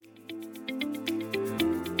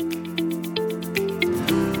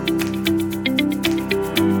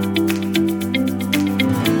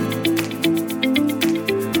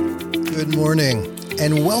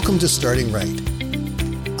and welcome to Starting Right.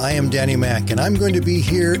 I am Danny Mack, and I'm going to be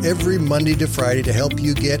here every Monday to Friday to help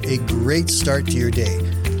you get a great start to your day.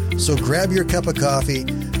 So grab your cup of coffee,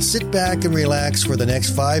 sit back and relax for the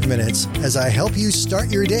next 5 minutes as I help you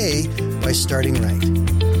start your day by starting right.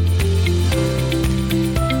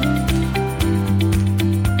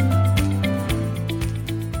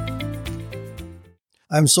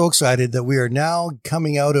 I'm so excited that we are now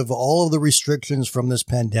coming out of all of the restrictions from this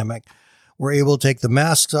pandemic. We're able to take the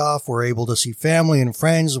masks off. We're able to see family and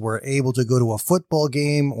friends. We're able to go to a football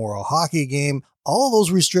game or a hockey game. All of those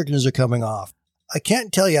restrictions are coming off. I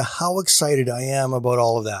can't tell you how excited I am about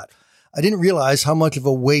all of that. I didn't realize how much of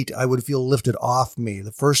a weight I would feel lifted off me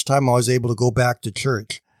the first time I was able to go back to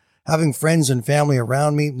church. Having friends and family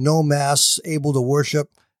around me, no masks, able to worship,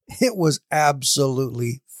 it was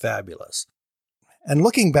absolutely fabulous. And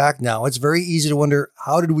looking back now, it's very easy to wonder,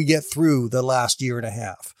 how did we get through the last year and a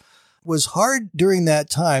half? It was hard during that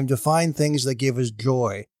time to find things that gave us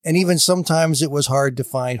joy. And even sometimes it was hard to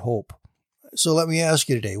find hope. So let me ask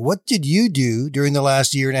you today, what did you do during the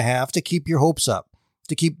last year and a half to keep your hopes up,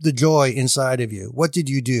 to keep the joy inside of you? What did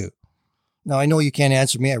you do? Now, I know you can't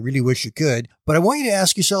answer me. I really wish you could. But I want you to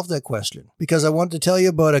ask yourself that question because I want to tell you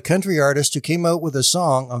about a country artist who came out with a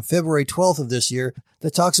song on February 12th of this year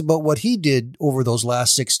that talks about what he did over those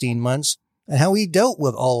last 16 months and how he dealt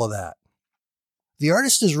with all of that. The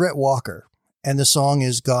artist is Rhett Walker, and the song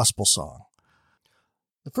is Gospel Song.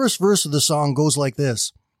 The first verse of the song goes like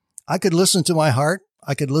this. I could listen to my heart.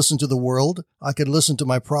 I could listen to the world. I could listen to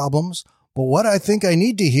my problems. But what I think I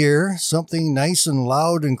need to hear, something nice and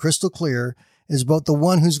loud and crystal clear, is about the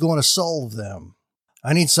one who's going to solve them.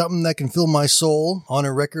 I need something that can fill my soul on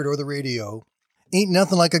a record or the radio. Ain't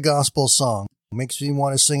nothing like a gospel song. Makes me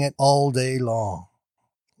want to sing it all day long.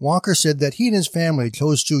 Walker said that he and his family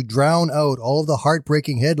chose to drown out all of the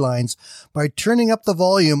heartbreaking headlines by turning up the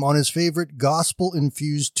volume on his favorite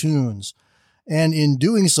gospel-infused tunes. And in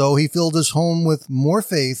doing so, he filled his home with more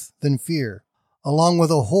faith than fear, along with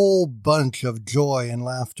a whole bunch of joy and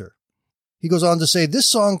laughter. He goes on to say, this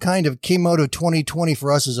song kind of came out of 2020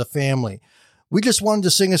 for us as a family. We just wanted to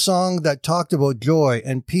sing a song that talked about joy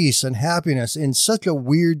and peace and happiness in such a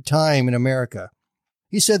weird time in America.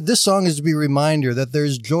 He said this song is to be a reminder that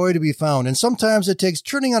there's joy to be found, and sometimes it takes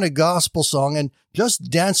turning on a gospel song and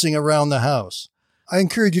just dancing around the house. I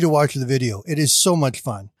encourage you to watch the video. It is so much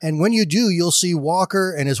fun. And when you do, you'll see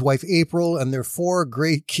Walker and his wife April and their 4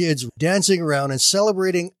 great kids dancing around and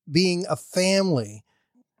celebrating being a family.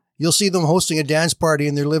 You'll see them hosting a dance party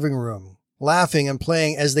in their living room, laughing and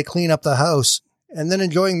playing as they clean up the house, and then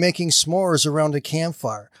enjoying making s'mores around a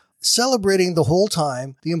campfire, celebrating the whole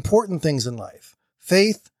time the important things in life,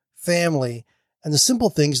 faith, family, and the simple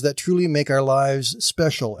things that truly make our lives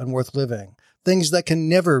special and worth living. Things that can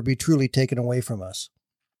never be truly taken away from us.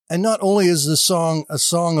 And not only is this song a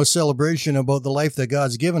song of celebration about the life that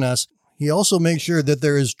God's given us, he also makes sure that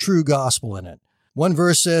there is true gospel in it. One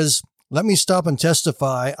verse says, let me stop and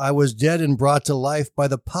testify, I was dead and brought to life by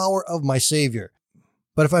the power of my Savior.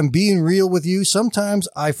 But if I'm being real with you, sometimes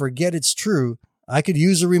I forget it's true. I could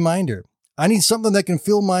use a reminder. I need something that can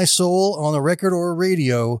fill my soul on a record or a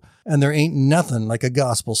radio, and there ain't nothing like a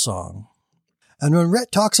gospel song. And when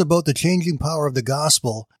Rhett talks about the changing power of the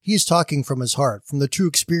gospel, he's talking from his heart, from the true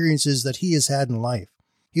experiences that he has had in life.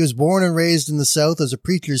 He was born and raised in the South as a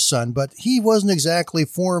preacher's son, but he wasn't exactly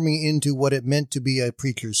forming into what it meant to be a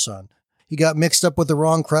preacher's son. He got mixed up with the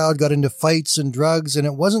wrong crowd, got into fights and drugs, and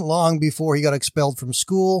it wasn't long before he got expelled from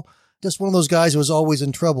school. Just one of those guys who was always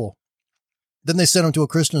in trouble. Then they sent him to a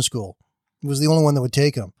Christian school. It was the only one that would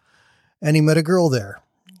take him. And he met a girl there.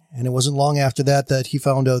 And it wasn't long after that that he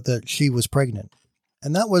found out that she was pregnant.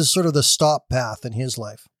 And that was sort of the stop path in his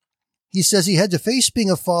life. He says he had to face being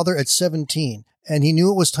a father at 17, and he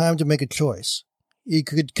knew it was time to make a choice. He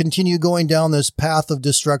could continue going down this path of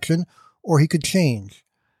destruction, or he could change.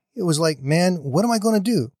 It was like, man, what am I going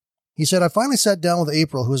to do? He said, I finally sat down with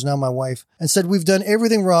April, who is now my wife, and said, we've done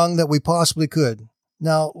everything wrong that we possibly could.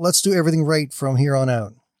 Now, let's do everything right from here on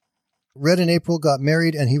out. Rhett and April got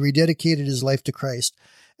married, and he rededicated his life to Christ.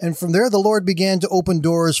 And from there, the Lord began to open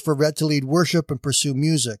doors for Rhett to lead worship and pursue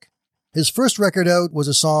music. His first record out was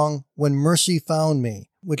a song, When Mercy Found Me,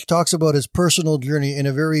 which talks about his personal journey in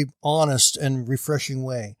a very honest and refreshing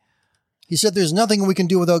way. He said, there's nothing we can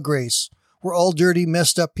do without grace. We're all dirty,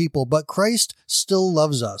 messed up people, but Christ still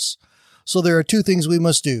loves us. So there are 2 things we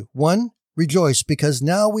must do. 1, rejoice, because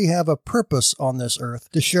now we have a purpose on this earth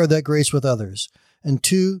to share that grace with others. And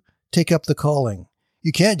 2, take up the calling.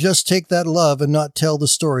 You can't just take that love and not tell the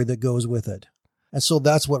story that goes with it. And so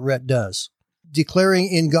that's what Rhett does. declaring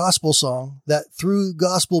in gospel song that through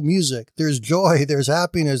gospel music, there's joy, there's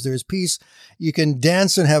happiness, there's peace. You can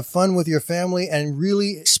dance and have fun with your family and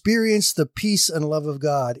really experience the peace and love of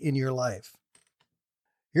God in your life.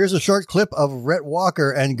 Here's a short clip of Rhett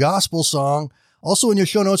Walker and gospel song. Also in your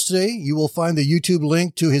show notes today, you will find the YouTube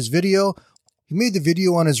link to his video. He made the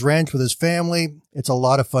video on his ranch with his family. It's a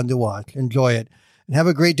lot of fun to watch. Enjoy it. And have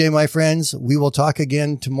a great day, my friends. We will talk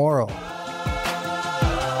again tomorrow.